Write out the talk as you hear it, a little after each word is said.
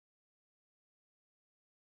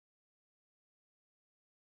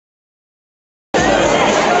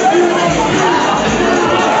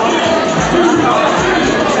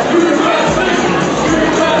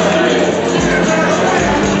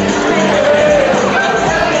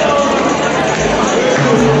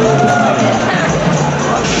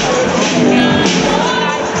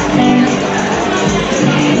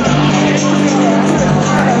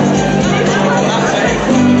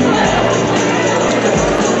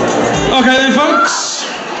Okay then folks,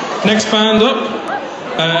 next band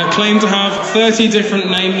up claimed to have 30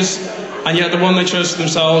 different names, and yet the one they chose for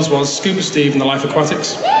themselves was Scuba Steve and the Life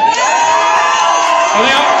Aquatics. Are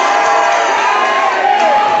they up?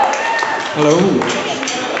 Hello.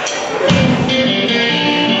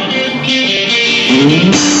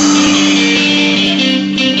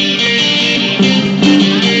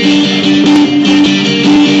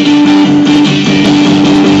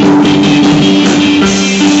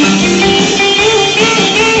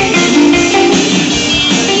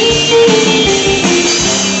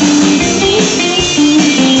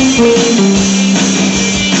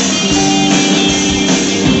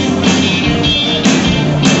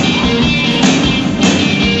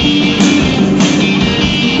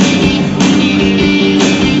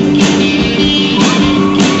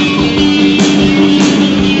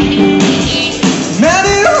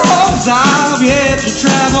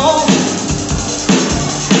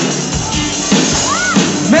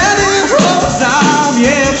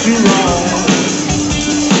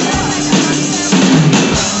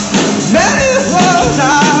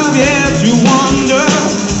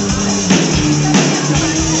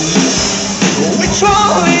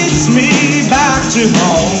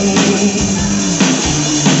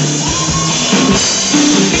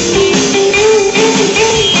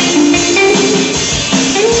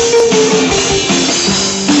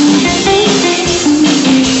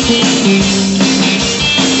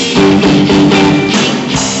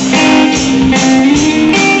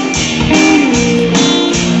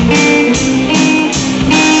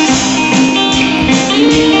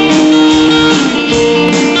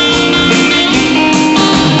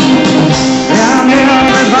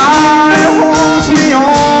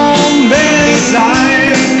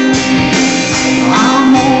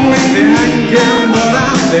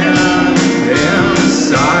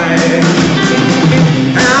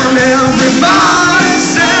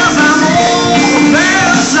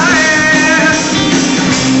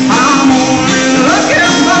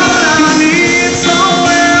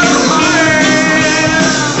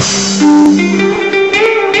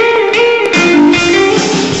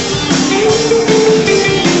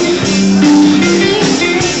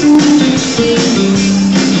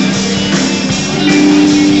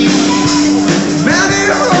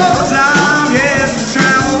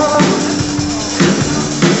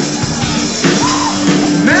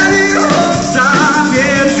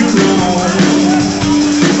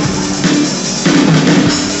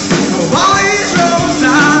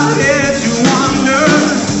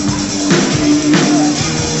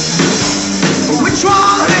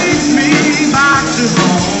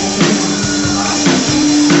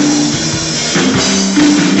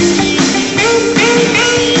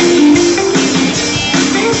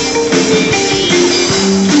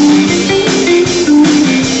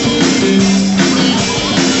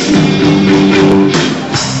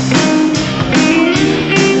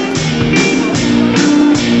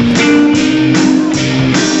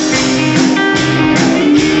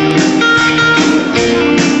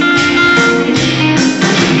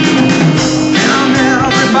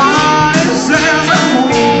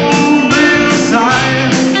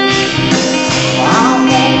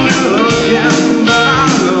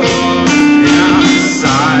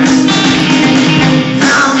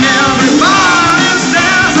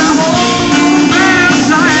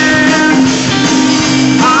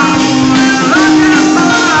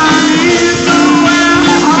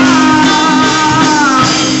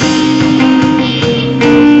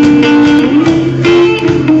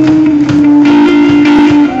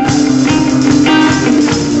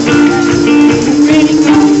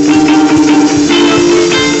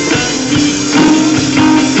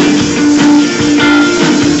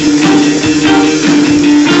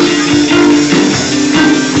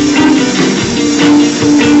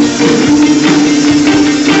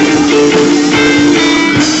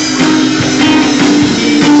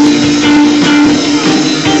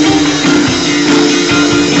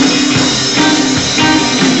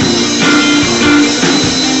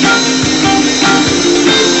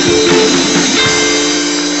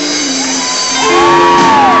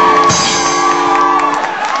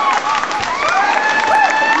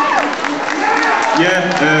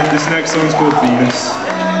 This next song's called Venus.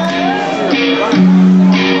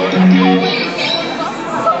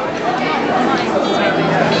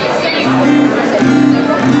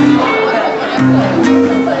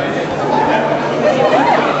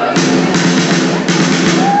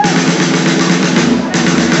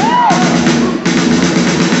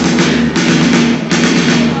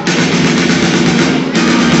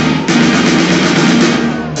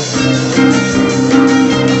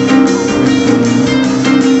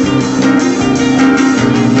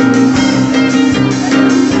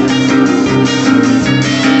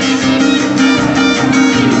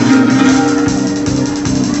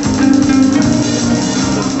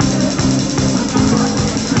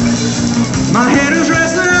 head is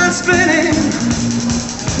resting and spinning.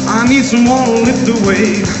 I need someone to lift the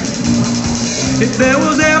weight. If there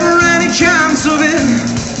was ever any chance of it,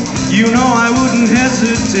 you know I wouldn't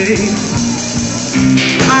hesitate.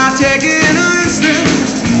 I take it in an instant,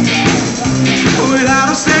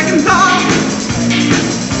 without a second thought.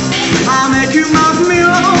 I'll make you mount me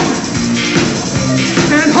low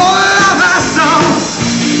and hold it up my soul.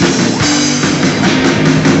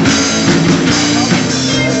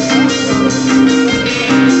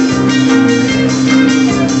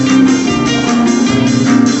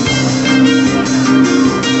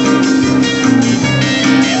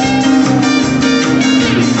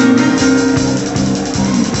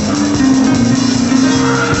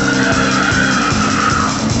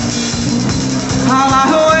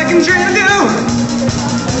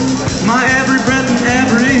 My every breath and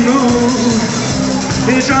every move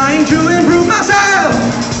is trying to improve myself,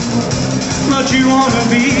 but you wanna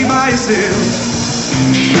be by yourself.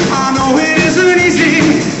 I know it isn't easy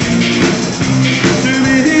to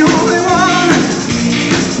be the only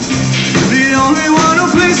one who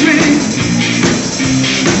please me,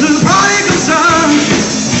 the prodigal son.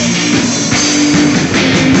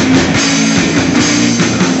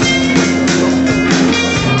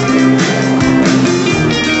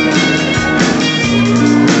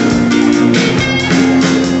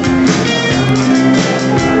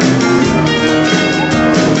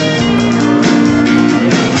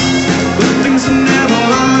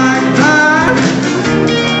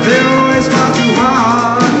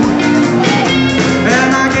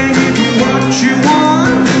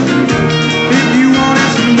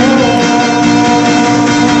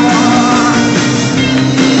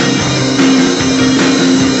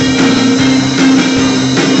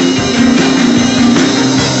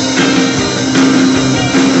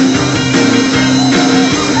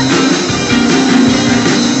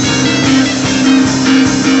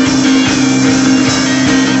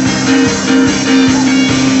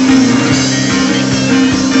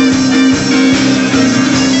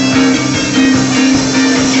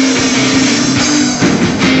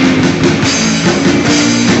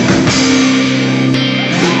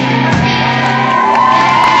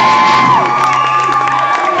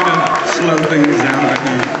 Things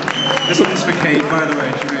down. This one's for Kate, by the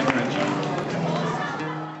way.